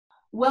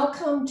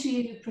Welcome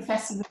to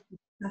Professor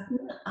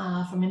Sutton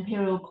from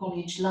Imperial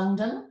College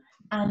London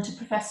and to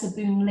Professor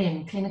Boon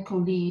Lim,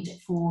 Clinical Lead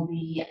for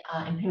the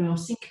Imperial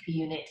Syncope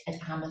Unit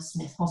at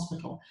Hammersmith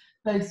Hospital,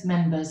 both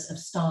members of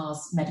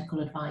STAR's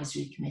Medical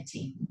Advisory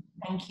Committee.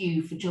 Thank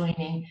you for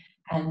joining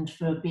and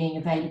for being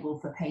available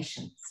for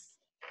patients.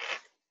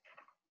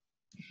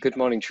 Good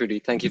morning,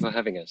 Trudie. Thank you for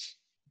having us.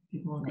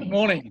 Good morning. Good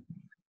morning.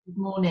 Good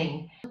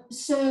morning.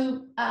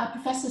 So,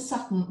 Professor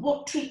Sutton,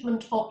 what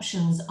treatment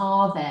options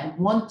are there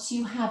once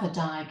you have a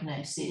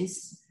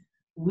diagnosis?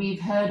 We've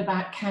heard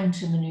about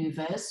counter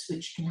manoeuvres,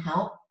 which can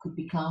help, could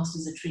be classed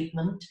as a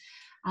treatment.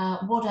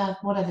 What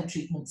other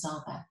treatments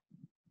are there?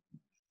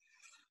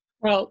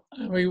 Well,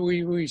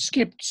 we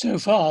skipped so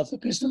far the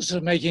business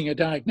of making a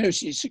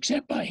diagnosis,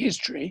 except by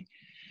history.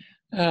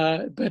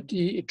 But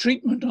the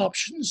treatment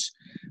options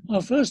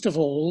are, first of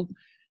all,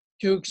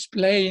 to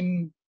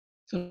explain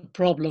the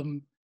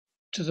problem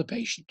to the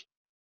patient.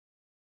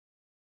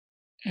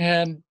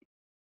 And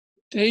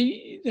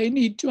they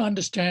need to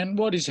understand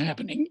what is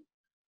happening,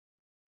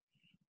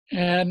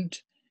 and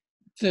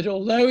that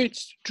although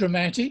it's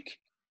dramatic,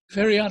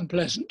 very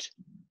unpleasant,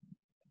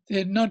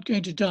 they're not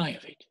going to die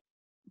of it.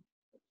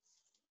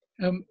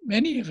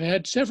 Many have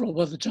had several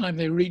by the time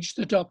they reach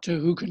the doctor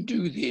who can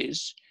do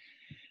this,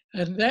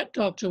 and that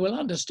doctor will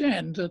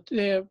understand that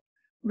they're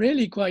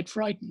really quite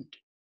frightened.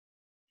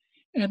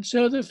 And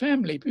so the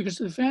family, because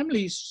the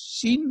family's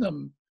seen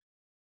them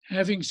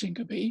having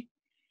syncope,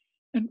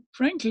 and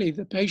frankly,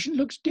 the patient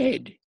looks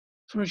dead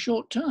for a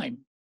short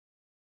time.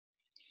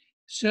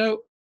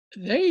 So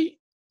they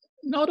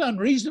not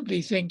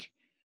unreasonably think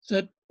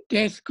that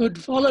death could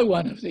follow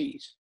one of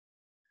these.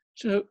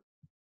 So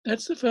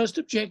that's the first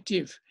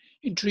objective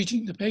in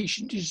treating the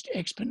patient, is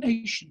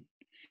explanation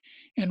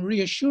and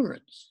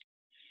reassurance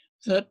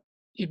that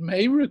it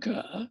may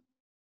recur,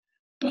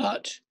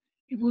 but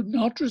it would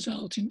not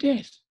result in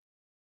death.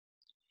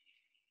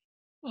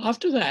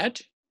 After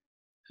that,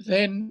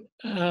 then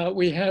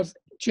we have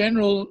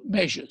general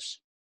measures.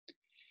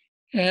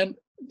 And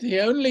the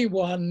only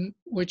one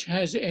which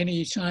has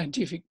any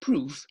scientific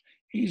proof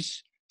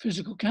is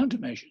physical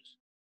countermeasures,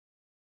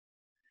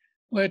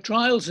 where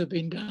trials have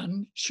been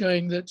done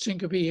showing that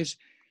syncope is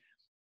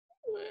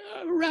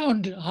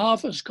around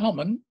half as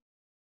common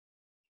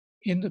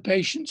in the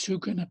patients who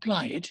can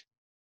apply it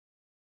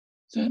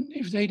than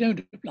if they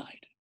don't apply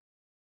it.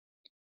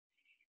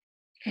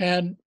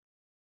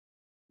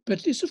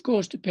 But this, of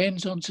course,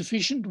 depends on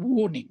sufficient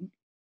warning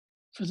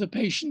for the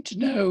patient to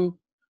know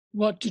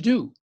what to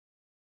do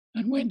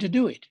and when to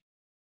do it,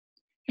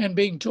 and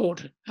being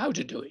taught how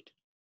to do it.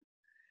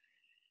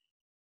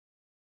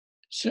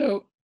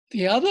 So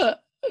the other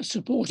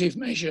supportive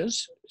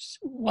measures,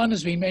 one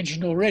has been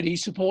mentioned already,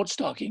 support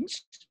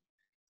stockings.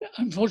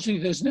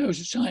 Unfortunately, there's no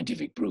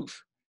scientific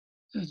proof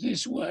that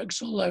this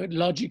works, although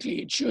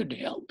logically it should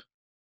help.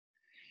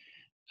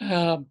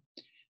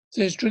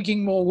 There's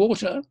drinking more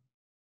water,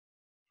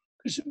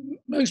 because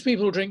most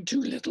people drink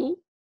too little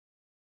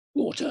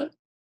water.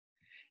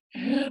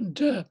 And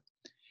I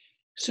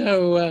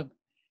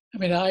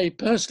mean, I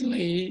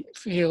personally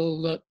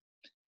feel that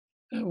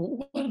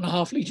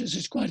 1.5 litres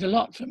is quite a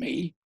lot for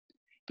me,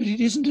 but it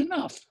isn't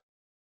enough.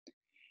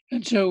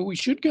 And so we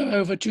should go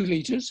over 2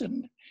 litres,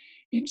 and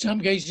in some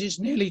cases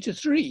nearly to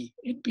 3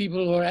 in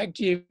people who are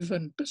active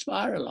and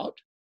perspire a lot.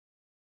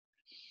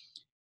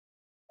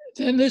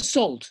 Then there's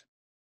salt.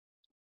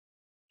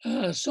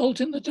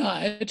 Salt in the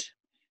diet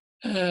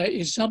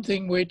is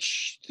something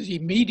which the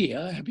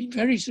media have been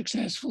very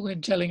successful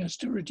in telling us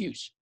to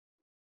reduce,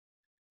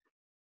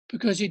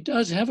 because it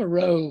does have a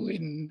role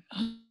in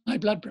high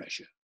blood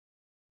pressure.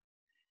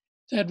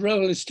 That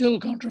role is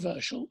still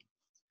controversial,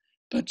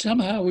 but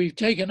somehow we've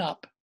taken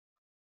up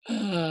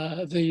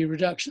the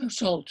reduction of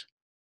salt,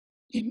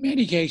 in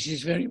many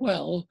cases very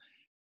well,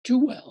 too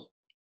well.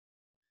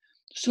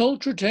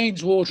 Salt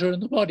retains water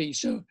in the body,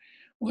 so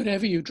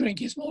whatever you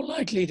drink is more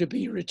likely to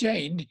be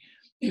retained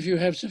if you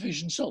have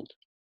sufficient salt.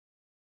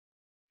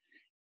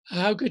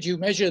 How could you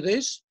measure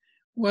this?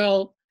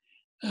 Well,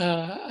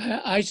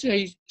 I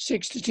say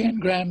 6 to 10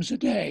 grams a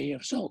day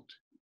of salt.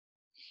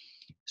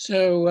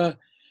 So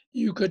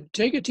you could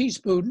take a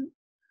teaspoon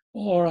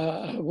or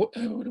a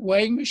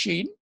weighing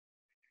machine,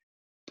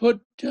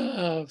 put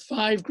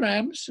 5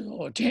 grams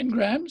or 10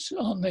 grams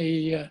on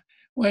the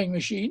weighing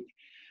machine,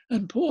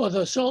 and pour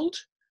the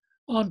salt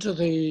onto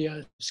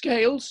the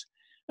scales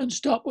and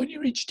stop when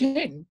you reach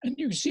 10, and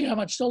you see how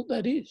much salt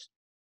that is.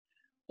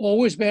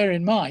 Always bear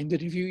in mind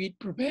that if you eat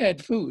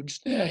prepared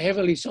foods, they're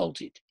heavily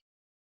salted.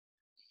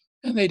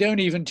 And they don't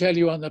even tell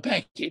you on the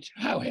packet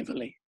how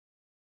heavily.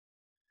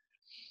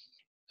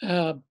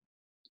 So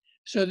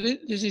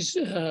this is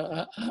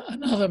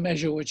another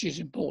measure which is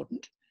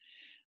important.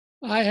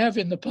 I have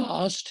in the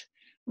past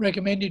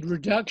recommended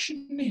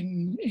reduction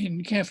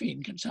in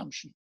caffeine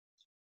consumption.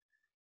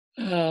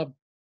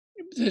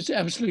 There's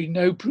absolutely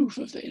no proof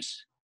of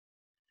this,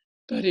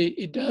 but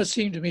it does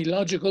seem to me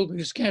logical,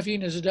 because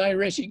caffeine is a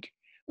diuretic,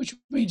 which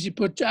means it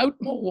puts out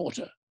more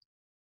water.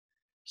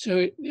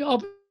 So the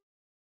opposite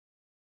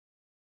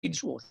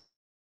needs water.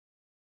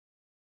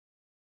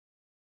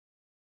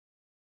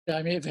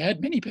 I mean, I've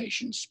had many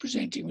patients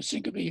presenting with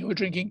syncope who are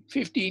drinking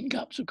 15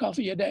 cups of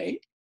coffee a day.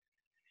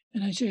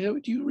 And I say, oh,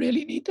 do you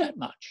really need that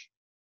much?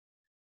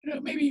 You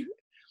know, maybe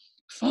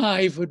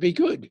 5 would be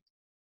good.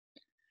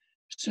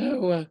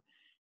 So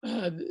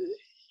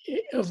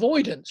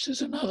avoidance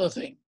is another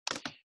thing,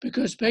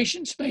 because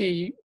patients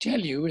may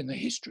tell you in the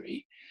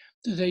history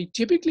that they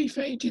typically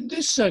faint in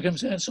this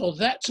circumstance or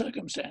that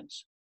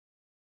circumstance.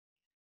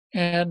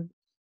 And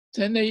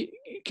then they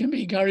can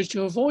be encouraged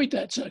to avoid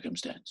that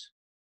circumstance.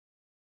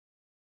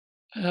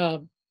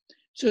 So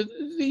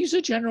these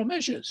are general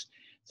measures.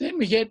 Then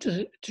we get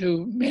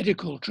to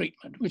medical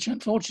treatment, which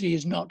unfortunately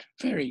is not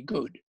very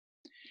good.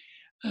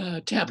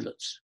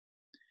 Tablets.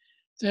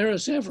 There are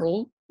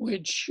several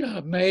which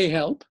may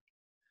help.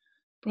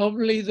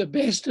 Probably the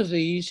best of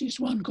these is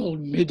one called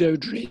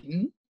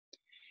midodrine,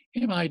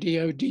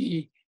 midodrine.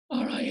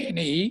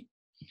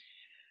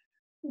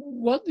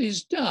 What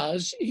this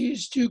does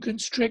is to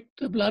constrict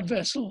the blood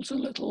vessels a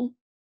little.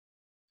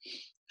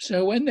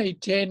 So when they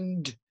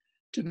tend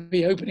to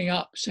be opening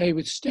up, say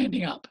with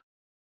standing up,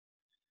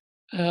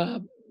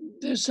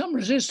 there's some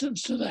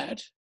resistance to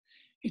that.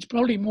 It's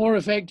probably more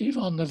effective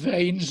on the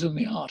veins than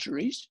the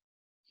arteries.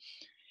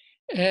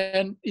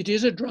 And it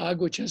is a drug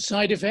which has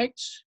side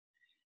effects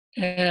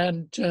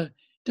and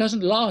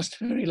doesn't last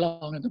very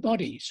long in the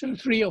body. So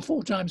 3 or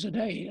 4 times a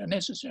day are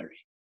necessary.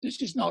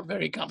 This is not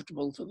very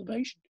comfortable for the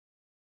patient.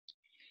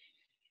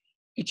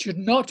 It should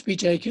not be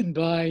taken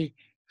by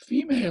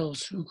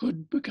females who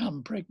could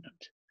become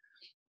pregnant,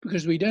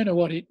 because we don't know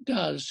what it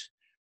does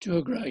to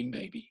a growing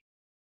baby.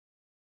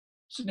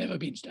 It's never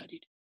been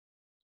studied.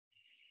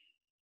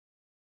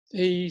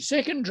 The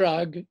second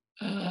drug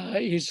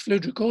is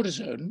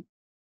fludrocortisone,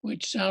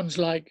 which sounds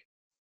like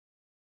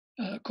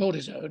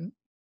cortisone,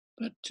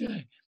 but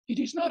it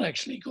is not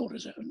actually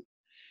cortisone,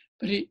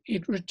 but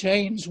it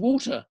retains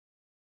water.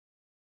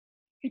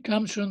 It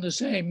comes from the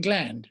same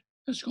gland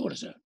as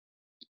cortisone.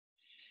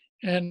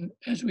 And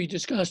as we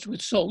discussed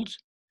with salt,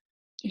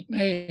 it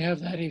may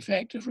have that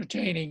effect of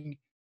retaining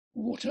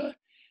water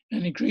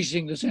and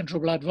increasing the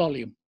central blood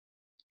volume.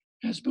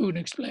 As Boon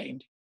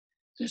explained,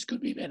 this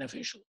could be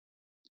beneficial.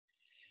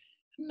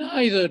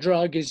 Neither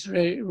drug is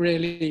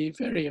really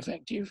very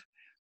effective,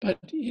 but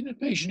in a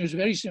patient who's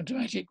very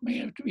symptomatic may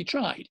have to be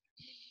tried.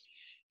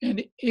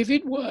 And if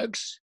it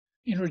works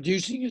in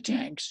reducing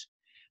attacks,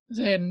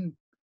 then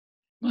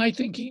my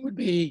thinking would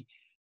be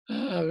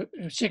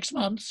 6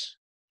 months,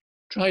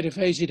 try to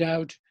phase it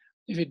out.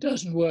 If it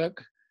doesn't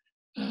work,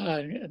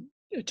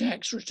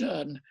 attacks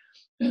return,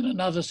 then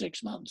another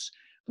 6 months,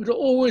 but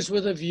always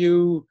with a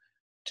view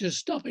to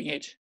stopping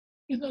it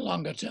in the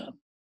longer term.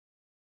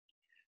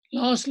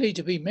 Lastly,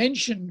 to be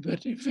mentioned,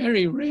 but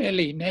very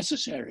rarely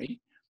necessary,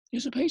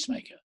 is a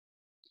pacemaker.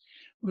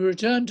 We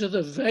return to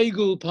the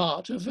vagal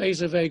part of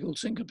vasovagal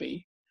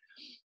syncope,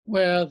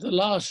 where the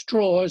last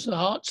straw is the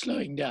heart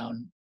slowing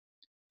down.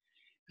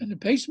 And the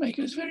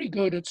pacemaker is very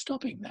good at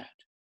stopping that.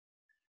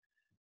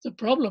 The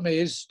problem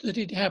is that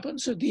it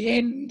happens at the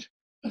end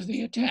of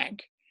the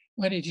attack,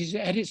 when it is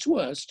at its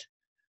worst,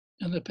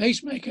 and the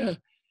pacemaker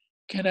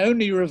can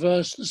only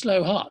reverse the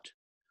slow heart,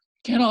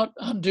 cannot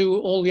undo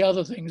all the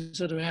other things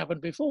that have happened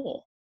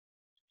before.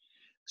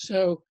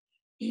 So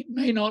it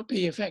may not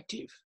be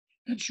effective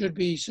and should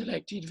be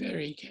selected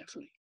very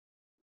carefully.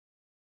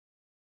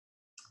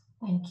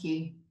 Thank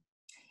you.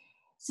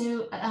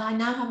 So I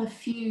now have a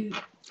few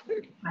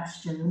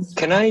questions.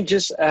 Can I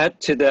just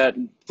add to that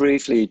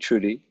briefly,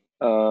 Trudie?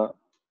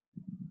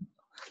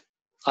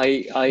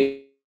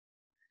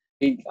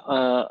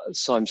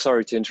 So I'm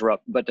sorry to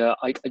interrupt, but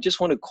I just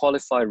want to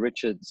qualify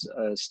Richard's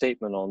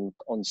statement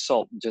on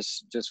salt,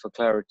 just for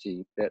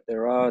clarity, that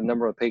there are a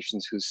number of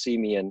patients who see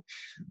me and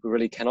who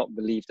really cannot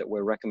believe that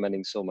we're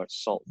recommending so much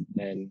salt.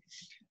 And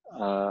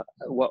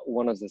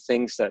one of the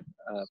things that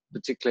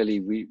particularly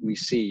we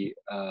see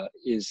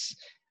is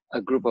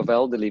a group of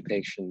elderly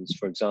patients,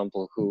 for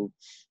example, who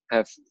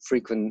have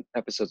frequent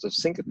episodes of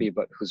syncope,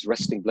 but whose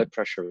resting blood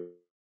pressure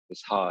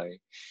is high.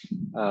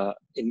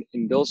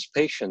 In those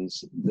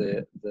patients,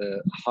 the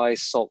high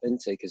salt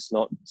intake is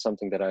not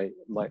something that I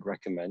might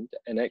recommend.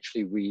 And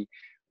actually, we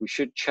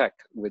should check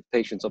with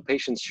patients, or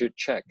patients should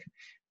check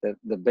that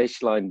the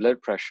baseline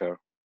blood pressure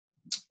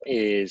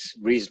is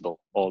reasonable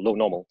or low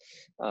normal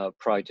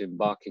prior to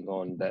embarking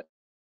on that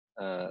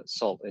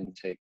salt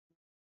intake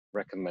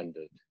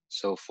recommended.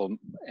 So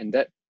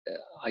that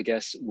I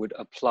guess would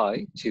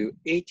apply to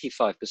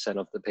 85%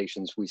 of the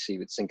patients we see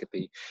with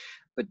syncope.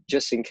 But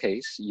just in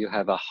case you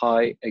have a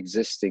high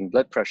existing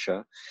blood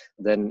pressure,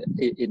 then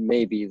it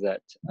may be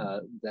that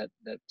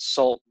that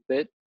salt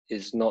bit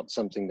is not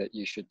something that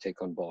you should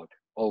take on board.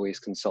 Always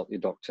consult your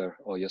doctor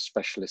or your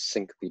specialist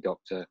syncope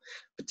doctor,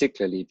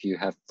 particularly if you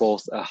have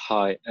both a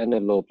high and a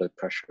low blood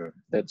pressure.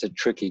 That's a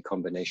tricky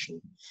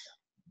combination.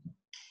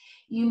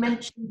 You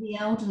mentioned the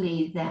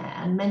elderly there,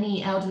 and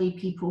many elderly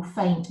people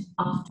faint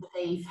after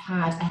they've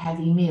had a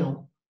heavy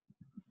meal.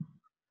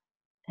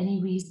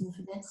 Any reason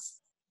for this?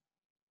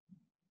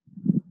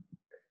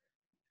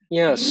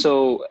 Yeah,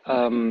 so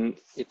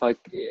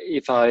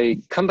if I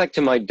come back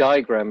to my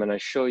diagram and I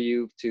show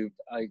you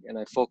and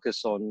I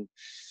focus on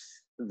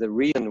the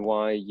reason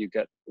why you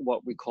get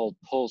what we call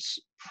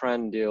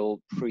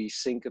postprandial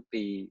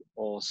pre-syncope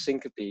or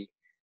syncope,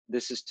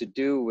 this is to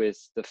do with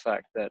the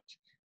fact that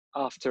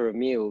after a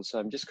meal, so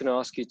I'm just going to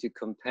ask you to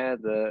compare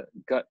the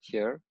gut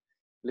here.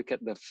 Look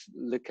at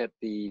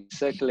the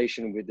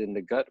circulation within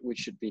the gut, which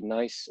should be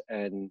nice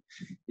and,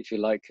 if you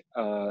like,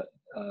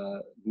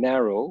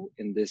 narrow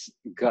in this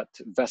gut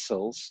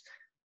vessels.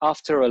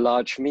 After a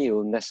large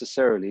meal,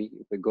 necessarily,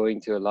 if we're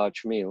going to a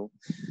large meal,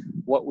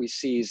 what we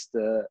see is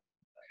the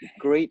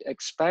great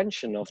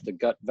expansion of the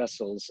gut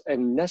vessels,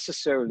 and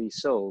necessarily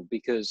so,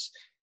 because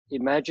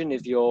imagine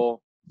if you're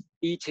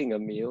eating a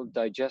meal,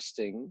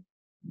 digesting,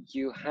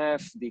 you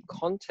have the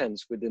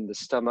contents within the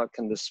stomach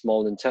and the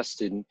small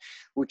intestine,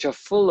 which are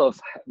full of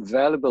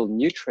valuable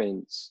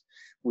nutrients,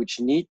 which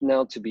need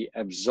now to be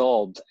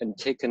absorbed and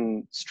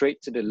taken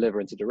straight to the liver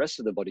and to the rest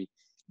of the body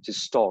to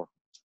store.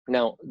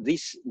 Now,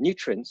 these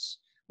nutrients,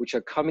 which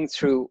are coming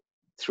through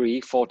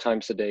 3-4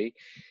 times a day,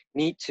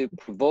 need to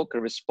provoke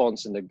a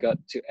response in the gut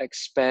to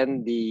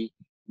expand the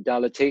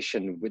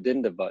dilatation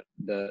within the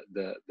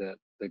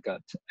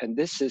gut. And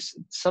this is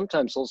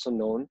sometimes also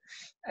known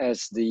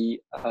as the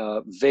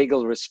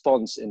vagal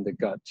response in the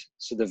gut.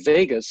 So the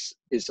vagus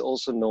is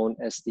also known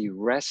as the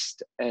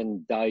rest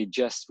and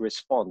digest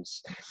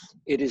response.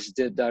 It is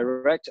the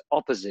direct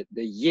opposite,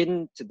 the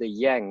yin to the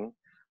yang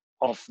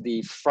of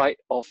the fight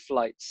or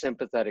flight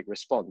sympathetic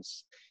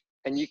response.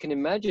 And you can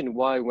imagine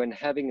why when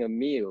having a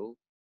meal,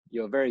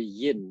 you're very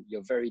yin,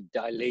 you're very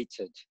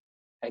dilated.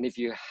 And if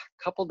you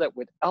couple that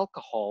with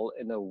alcohol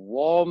in a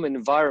warm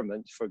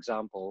environment, for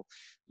example,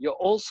 you're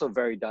also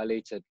very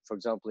dilated, for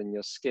example, in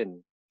your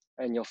skin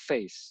and your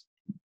face.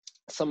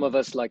 Some of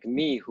us, like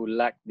me, who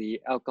lack the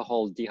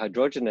alcohol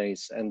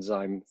dehydrogenase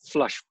enzyme,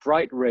 flush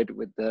bright red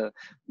with the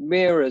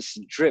merest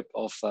drip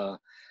of a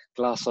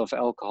glass of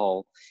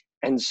alcohol.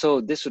 And so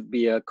this would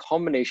be a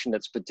combination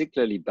that's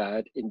particularly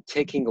bad in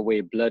taking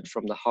away blood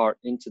from the heart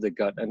into the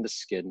gut and the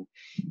skin.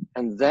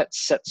 And that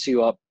sets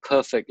you up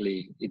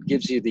perfectly. It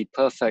gives you the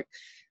perfect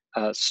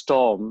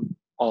storm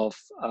of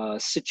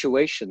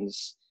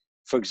situations.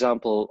 For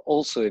example,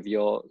 also if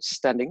you're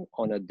standing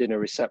on a dinner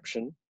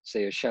reception,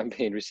 say a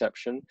champagne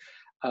reception,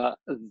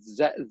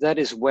 that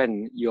is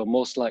when you're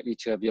most likely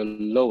to have your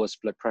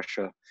lowest blood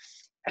pressure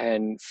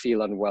and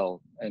feel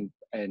unwell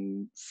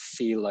and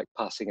feel like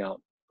passing out.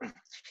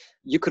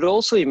 You could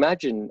also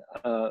imagine,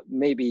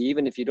 maybe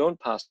even if you don't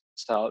pass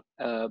out,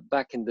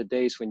 back in the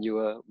days when we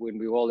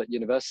were all at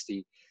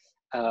university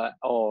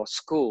or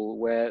school,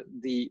 where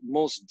the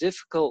most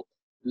difficult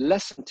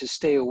lesson to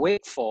stay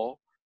awake for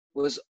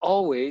was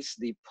always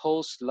the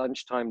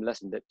post-lunchtime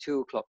lesson, that 2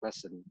 o'clock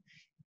lesson.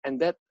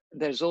 And that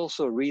there's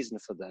also a reason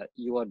for that.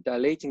 You are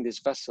dilating this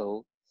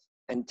vessel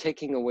and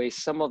taking away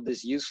some of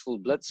this useful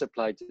blood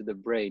supply to the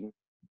brain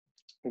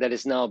that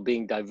is now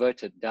being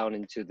diverted down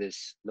into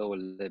this lower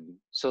limb.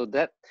 So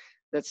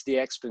that's the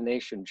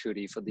explanation,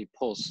 Trudie, for the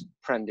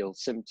postprandial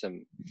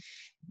symptom.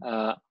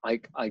 I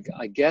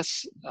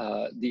guess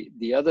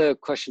the other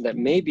question that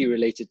may be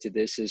related to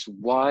this is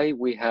why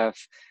we have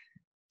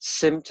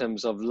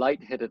symptoms of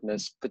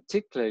lightheadedness,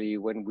 particularly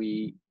when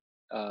we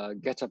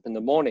get up in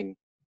the morning.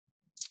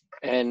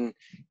 And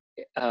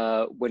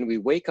when we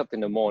wake up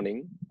in the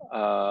morning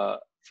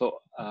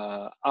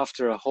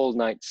after a whole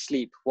night's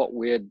sleep, what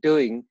we're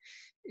doing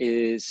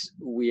is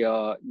we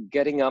are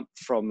getting up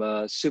from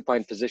a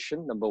supine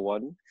position, number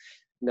one.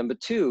 Number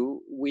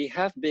two, we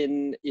have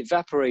been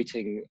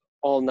evaporating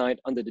all night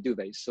under the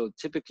duvet. So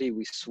typically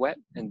we sweat,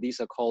 and these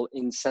are called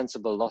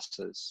insensible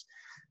losses.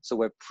 So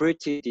we're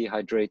pretty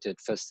dehydrated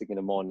first thing in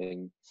the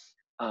morning.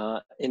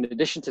 In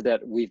addition to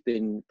that, we've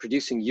been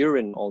producing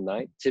urine all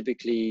night,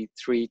 typically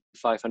 300 to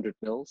 500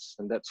 mils.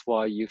 And that's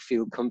why you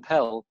feel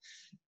compelled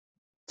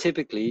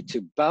typically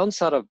to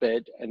bounce out of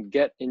bed and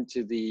get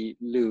into the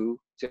loo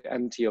to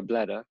empty your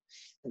bladder.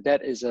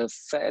 That is a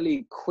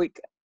fairly quick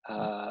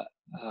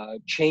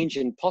change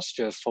in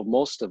posture for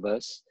most of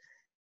us.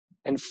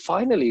 And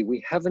finally,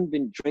 we haven't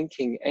been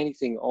drinking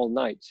anything all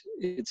night.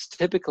 It's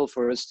typical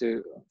for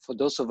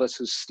those of us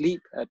who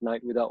sleep at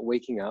night without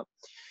waking up,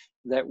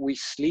 that we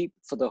sleep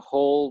for the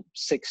whole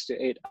 6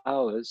 to 8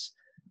 hours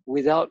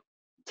without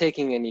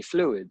taking any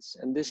fluids.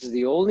 And this is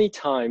the only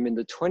time in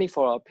the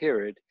 24-hour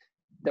period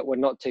that we're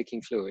not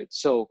taking fluids.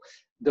 So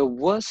the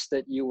worst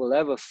that you will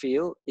ever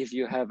feel if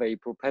you have a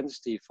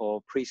propensity for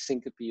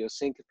pre-syncope or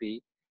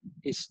syncope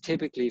is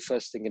typically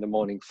first thing in the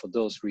morning for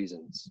those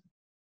reasons.